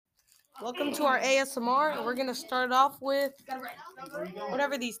Welcome to our ASMR, and we're gonna start off with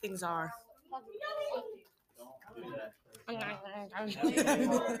whatever these things are. My turn.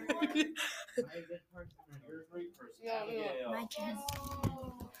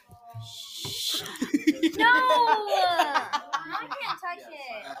 No! I can't touch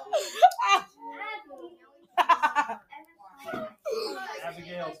it.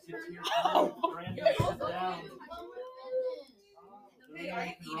 Abigail, sit to your phone. Brandon, sit down. You can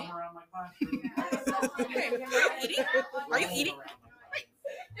roam around my classroom. Are you eating? Wait,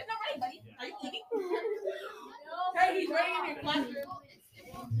 there's no running, buddy. Are you eating? Hey, he's running in your classroom.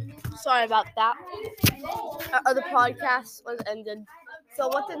 Sorry about that. Our other podcast was ended. So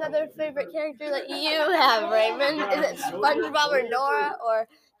what's another favorite character that you have, Raymond? Is it SpongeBob or Dora or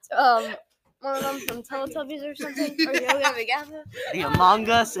one of them from Teletubbies or something? Or Yogi and the Gabba? The Among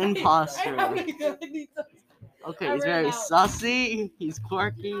Us imposter. Okay, he's very sussy, he's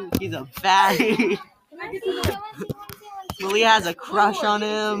quirky, he's a baddie. Lily has a crush on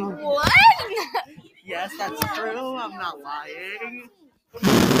him. What? Yes, that's true, I'm not lying.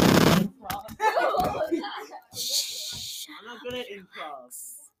 I'm not good at improv.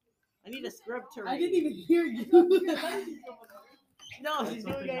 I need a script to read. I didn't even hear you. No, she's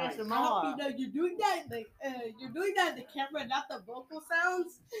doing I hope you ASMR. know you're doing that. You're doing that in the camera, not the vocal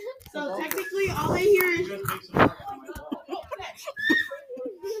sounds. So technically, all I hear is. You guys make some work on my wall.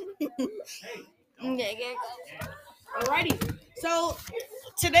 Hey, Alrighty. So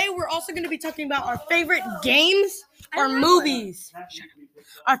today we're also going to be talking about our favorite games or movies.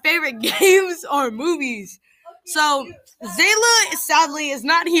 Our favorite games or movies. So Zayla sadly is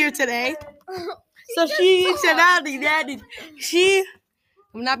not here today. So she said, she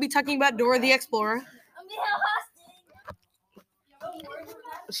will not be talking about Dora the Explorer.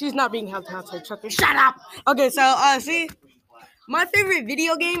 She's not being held hostage. Shut up. Okay, so see, my favorite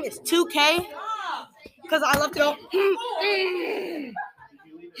video game is 2K because I love to go.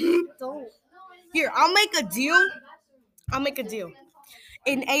 Here, I'll make a deal.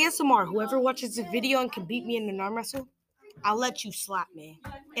 In ASMR, whoever watches the video and can beat me in an arm wrestle, I'll let you slap me,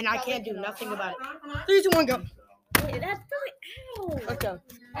 and I can't do nothing about it. 3, 2, 1, go. Wait, that's really Okay.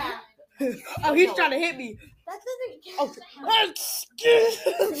 Oh, he's trying to hit me. That doesn't count. Oh, excuse.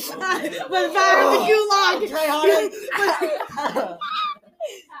 But if I ever too long,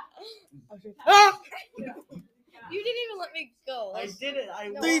 You didn't even let me go. I did it, I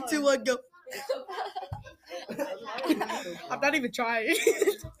 3, won. 2, 1, go. I'm not even trying.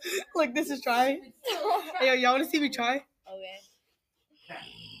 Like, this is trying. Hey, yo, y'all want to see me try? Okay.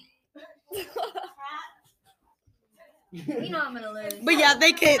 You know I'm gonna lose. But yeah,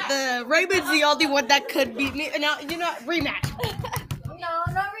 they can't. The Raymond's the only one that could beat me. Now, rematch. No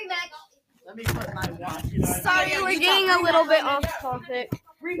rematch. Let me put my watch. Sorry, Yeah, we're you getting talk a little bit off topic.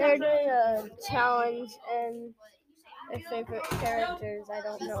 They're doing a challenge and their favorite characters. I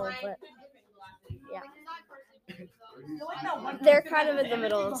don't know, but yeah. They're kind of in the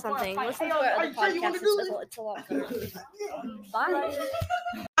middle of something. Listen to our other podcast. It's a lot fun. Bye.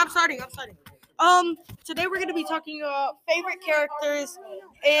 I'm starting. Today we're gonna be talking about favorite characters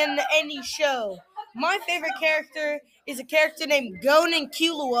in any show. My favorite character is a character named Gon and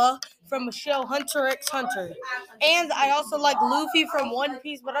Killua from the show Hunter x Hunter, and I also like Luffy from One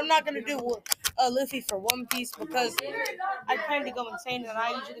Piece. But I'm not gonna do Luffy for One Piece because I kind of go insane and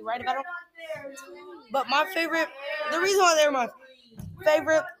I usually write about him. But the reason why they're my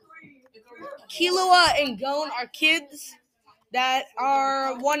favorite, Killua and Gon are kids that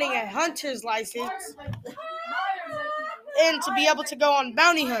are wanting a hunter's license and to be able to go on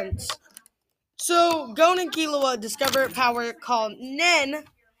bounty hunts. So Gon and Killua discover a power called Nen,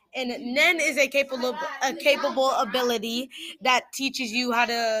 and Nen is a capable ability that teaches you how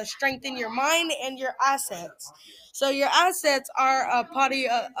to strengthen your mind and your assets. So your assets are a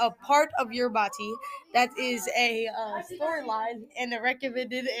part of your body that is a storyline and a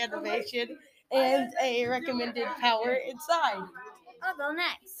recommended animation and a recommended power inside. I'll go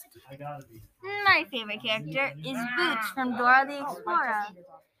next. I gotta be. My favorite character is Boots from Dora the Explorer.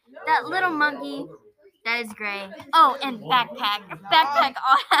 That little monkey that is gray. Oh, and Backpack. Backpack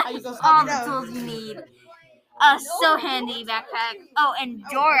has all the tools you need. So handy backpack. Oh, and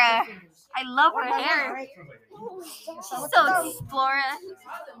Dora. I love her hair. She's so explorer.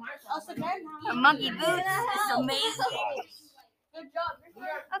 Her monkey boots is amazing.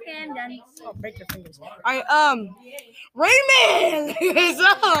 Okay, I'm done. Oh, break your fingers. Alright, Raymond!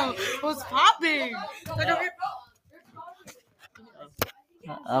 What's popping?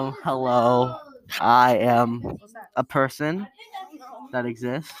 Hello. I am a person that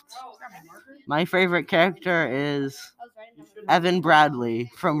exists. My favorite character is Evan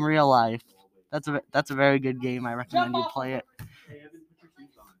Bradley from Real Life. That's a very good game. I recommend you play it.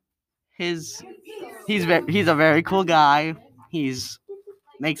 He's a very cool guy. He's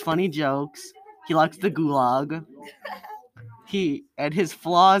makes funny jokes. He likes the gulag. And his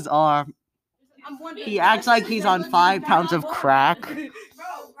flaws are he acts like he's on 5 pounds of crack.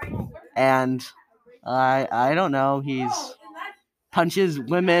 And I don't know, he's punches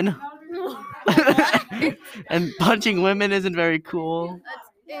women. And punching women isn't very cool.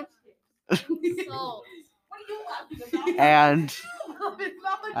 And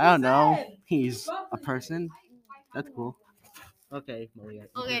I don't know, he's a person. That's cool. Okay, Malia.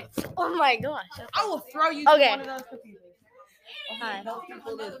 Okay. Oh my gosh. I will throw you Okay. to one of those computers. Hi.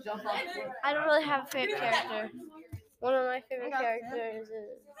 I don't really have a favorite character. One of my favorite characters is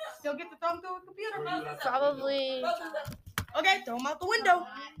Still get to throw him through a computer. probably. Okay, throw him out the window.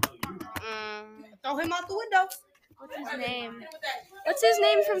 Throw him out the window. What's his name? What's his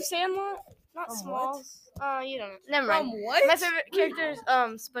name from Sandlot? Not From Smalls. You don't know. Never mind. From what? My favorite character is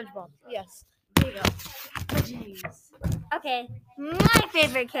SpongeBob. Yes. There you go. Okay, my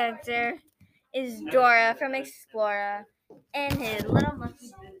favorite character is Dora from Explorer and his little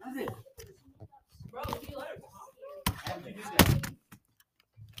monkey.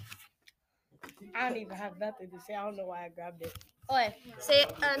 I don't even have nothing to say. I don't know why I grabbed it. Okay. Say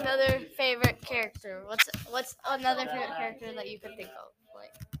another favorite character. What's another favorite character that you could think of?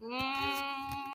 Like.